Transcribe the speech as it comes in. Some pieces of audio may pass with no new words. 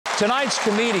Tonight's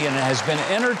comedian has been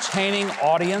entertaining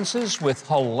audiences with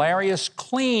hilarious,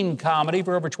 clean comedy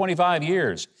for over 25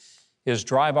 years. His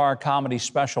dry bar comedy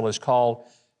special is called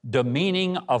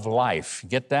Demeaning of Life.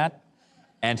 Get that?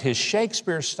 And his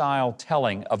Shakespeare-style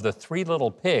telling of the Three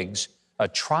Little Pigs, a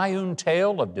triune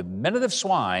tale of diminutive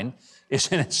swine, is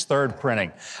in its third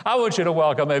printing. I want you to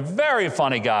welcome a very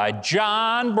funny guy,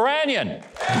 John Branyan.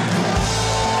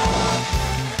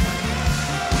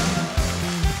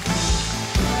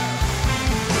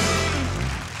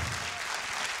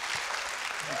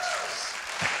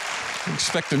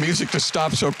 Expect the music to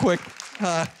stop so quick.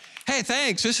 Hey,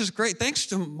 thanks. This is great. Thanks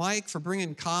to Mike for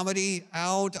bringing comedy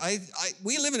out.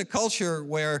 We live in a culture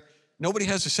where nobody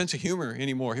has a sense of humor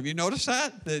anymore. Have you noticed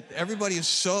that? That everybody is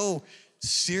so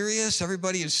serious,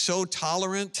 everybody is so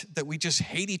tolerant that we just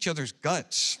hate each other's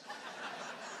guts.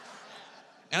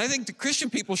 And I think the Christian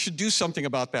people should do something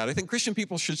about that. I think Christian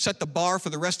people should set the bar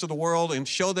for the rest of the world and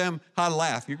show them how to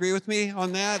laugh. You agree with me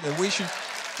on that? That we should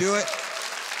do it,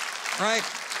 right?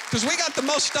 Because we got the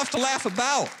most stuff to laugh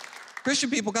about. Christian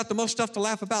people got the most stuff to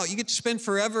laugh about. You get to spend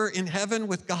forever in heaven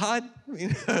with God. I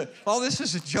mean, all this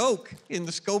is a joke in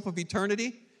the scope of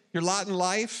eternity. Your lot in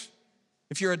life.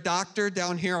 If you're a doctor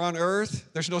down here on earth,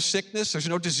 there's no sickness, there's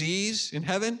no disease in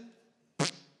heaven.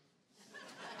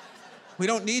 We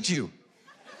don't need you.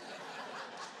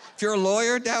 If you're a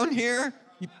lawyer down here,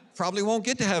 you probably won't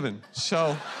get to heaven.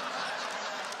 So,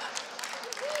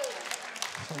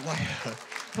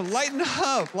 lighten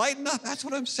up, that's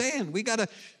what I'm saying.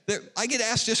 I get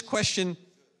asked this question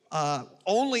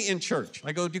only in church.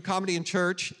 I go do comedy in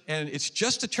church, and it's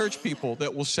just the church people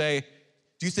that will say,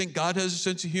 do you think God has a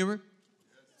sense of humor?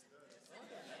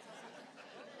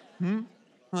 I'm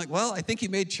like, well, I think he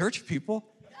made church people.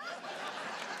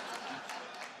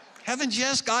 Heavens,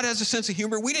 yes, God has a sense of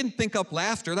humor. We didn't think up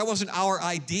laughter. That wasn't our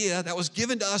idea. That was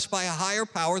given to us by a higher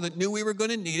power that knew we were going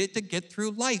to need it to get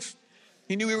through life.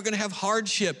 He knew we were going to have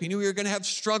hardship. He knew we were going to have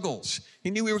struggles. He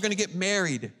knew we were going to get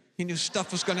married. He knew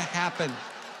stuff was going to happen.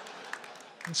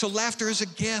 And so laughter is a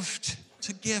gift. It's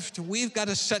a gift. We've got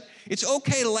to it's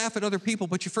okay to laugh at other people,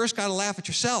 but you first got to laugh at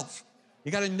yourself.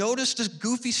 You got to notice the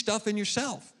goofy stuff in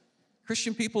yourself.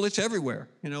 Christian people, it's everywhere.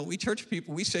 You know, we church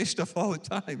people, we say stuff all the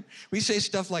time. We say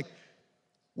stuff like,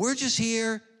 we're just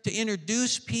here to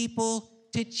introduce people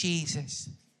to Jesus.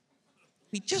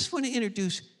 We just want to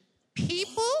introduce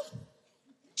people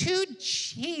to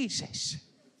Jesus.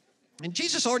 And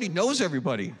Jesus already knows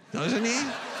everybody, doesn't he?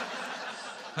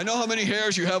 I know how many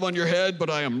hairs you have on your head, but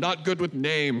I am not good with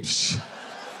names.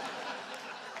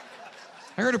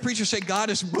 I heard a preacher say, God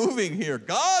is moving here.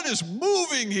 God is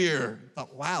moving here. I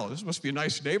thought, wow, this must be a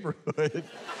nice neighborhood.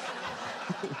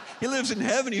 He lives in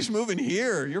heaven, he's moving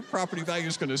here. Your property value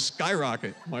is going to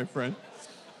skyrocket, my friend. Can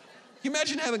you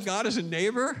imagine having God as a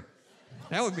neighbor?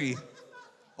 That would be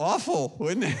awful,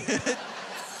 wouldn't it?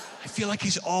 I feel like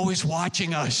he's always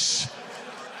watching us.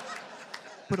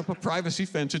 Put up a privacy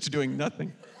fence, it's doing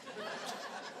nothing.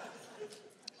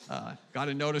 Got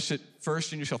to notice it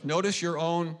first in yourself. Notice your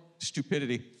own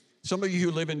stupidity. Some of you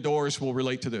who live indoors will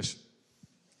relate to this.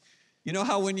 You know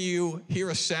how when you hear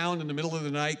a sound in the middle of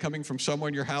the night coming from somewhere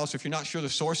in your house, if you're not sure the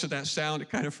source of that sound, it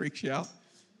kind of freaks you out?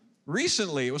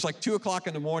 Recently, it was like 2 o'clock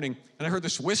in the morning, and I heard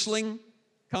this whistling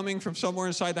coming from somewhere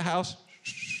inside the house.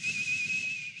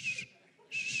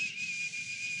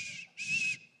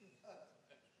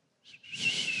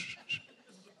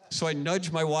 So I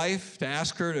nudged my wife to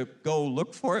ask her to go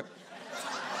look for it.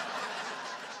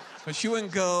 But she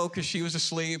wouldn't go because she was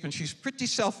asleep, and she's pretty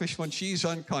selfish when she's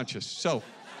unconscious. So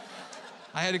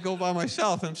I had to go by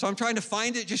myself. And so I'm trying to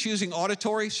find it just using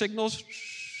auditory signals.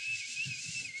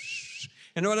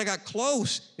 And when I got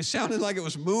close, it sounded like it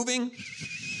was moving.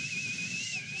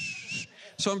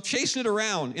 So I'm chasing it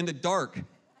around in the dark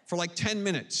for like 10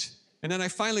 minutes. And then I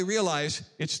finally realize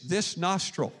it's this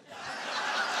nostril.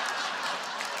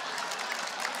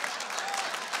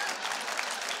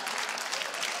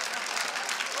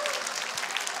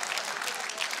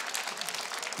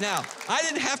 Now, I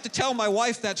didn't have to tell my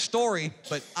wife that story,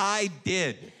 but I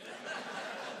did.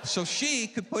 So she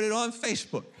could put it on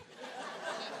Facebook.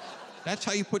 That's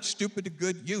how you put stupid to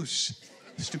good use.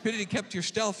 Stupidity kept to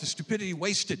yourself, the stupidity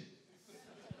wasted.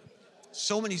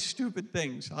 So many stupid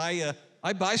things. I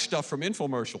buy stuff from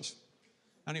infomercials.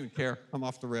 I don't even care. I'm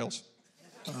off the rails.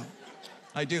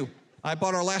 I do. I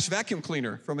bought our last vacuum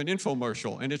cleaner from an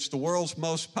infomercial, and it's the world's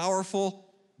most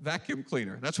powerful vacuum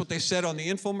cleaner. That's what they said on the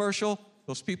infomercial.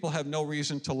 Those people have no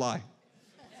reason to lie.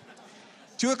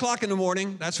 2 o'clock in the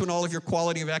morning, that's when all of your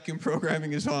quality vacuum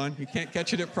programming is on. You can't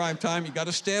catch it at prime time. You got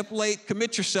to stay up late,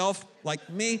 commit yourself, like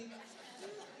me.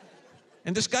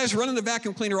 And this guy's running the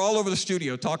vacuum cleaner all over the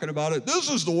studio talking about it. This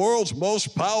is the world's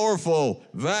most powerful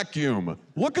vacuum.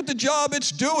 Look at the job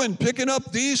it's doing, picking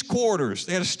up these quarters.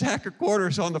 They had a stack of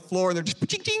quarters on the floor, and they're just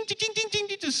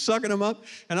just sucking them up.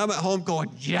 And I'm at home going,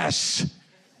 yes,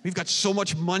 we've got so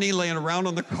much money laying around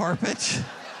on the carpet.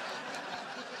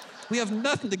 We have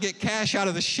nothing to get cash out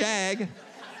of the shag.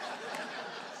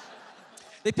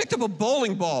 They picked up a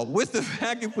bowling ball with the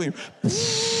vacuum cleaner.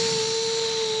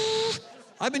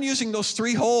 I've been using those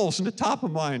 3 holes in the top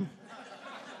of mine.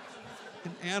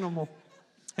 An animal.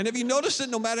 And have you noticed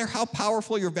that no matter how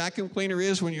powerful your vacuum cleaner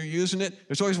is when you're using it,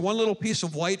 there's always one little piece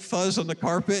of white fuzz on the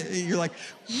carpet. And you're like,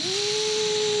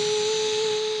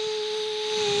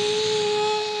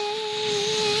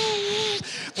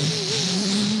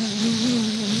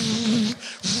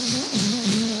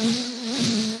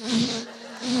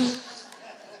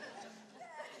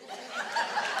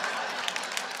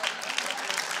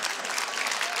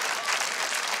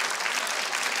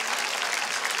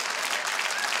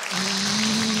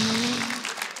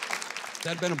 if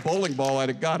that had been a bowling ball, I'd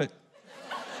have got it.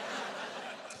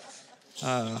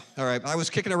 All right, I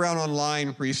was kicking around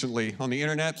online recently on the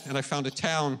internet, and I found a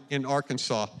town in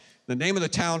Arkansas. The name of the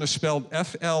town is spelled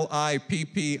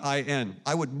F-L-I-P-P-I-N.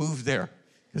 I would move there,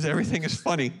 because everything is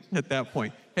funny at that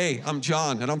point. Hey, I'm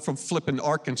John, and I'm from Flippin',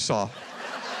 Arkansas.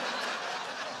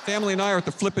 Family and I are at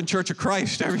the Flippin' Church of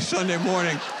Christ every Sunday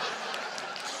morning.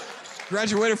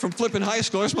 Graduated from Flippin' High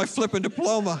School. There's my Flippin'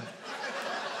 diploma.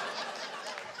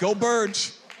 Go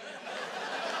Birds.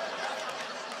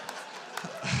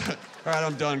 All right,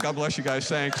 I'm done. God bless you guys.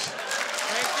 Thanks.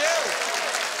 Thank you.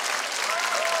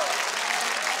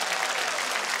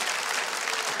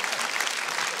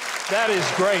 That is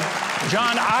great.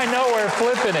 John, I know where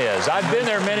Flippin' is. I've been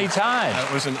there many times.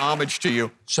 That was an homage to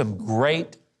you. Some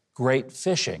great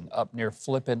fishing up near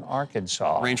Flippin',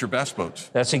 Arkansas. Ranger bass boats.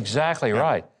 That's exactly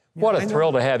right. Yeah, what a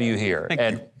thrill to have you here.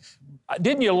 Thank you.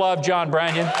 Didn't you love John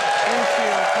Branyan? Thank you.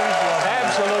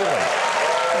 Absolutely.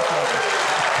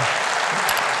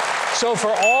 So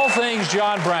for all things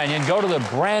John Branyan, go to the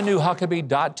brand new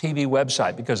Huckabee.tv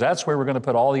website, because that's where we're going to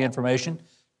put all the information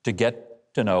to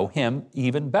get to know him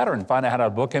even better and find out how to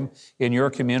book him in your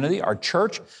community, our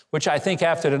church, which I think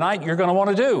after tonight you're going to want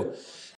to do.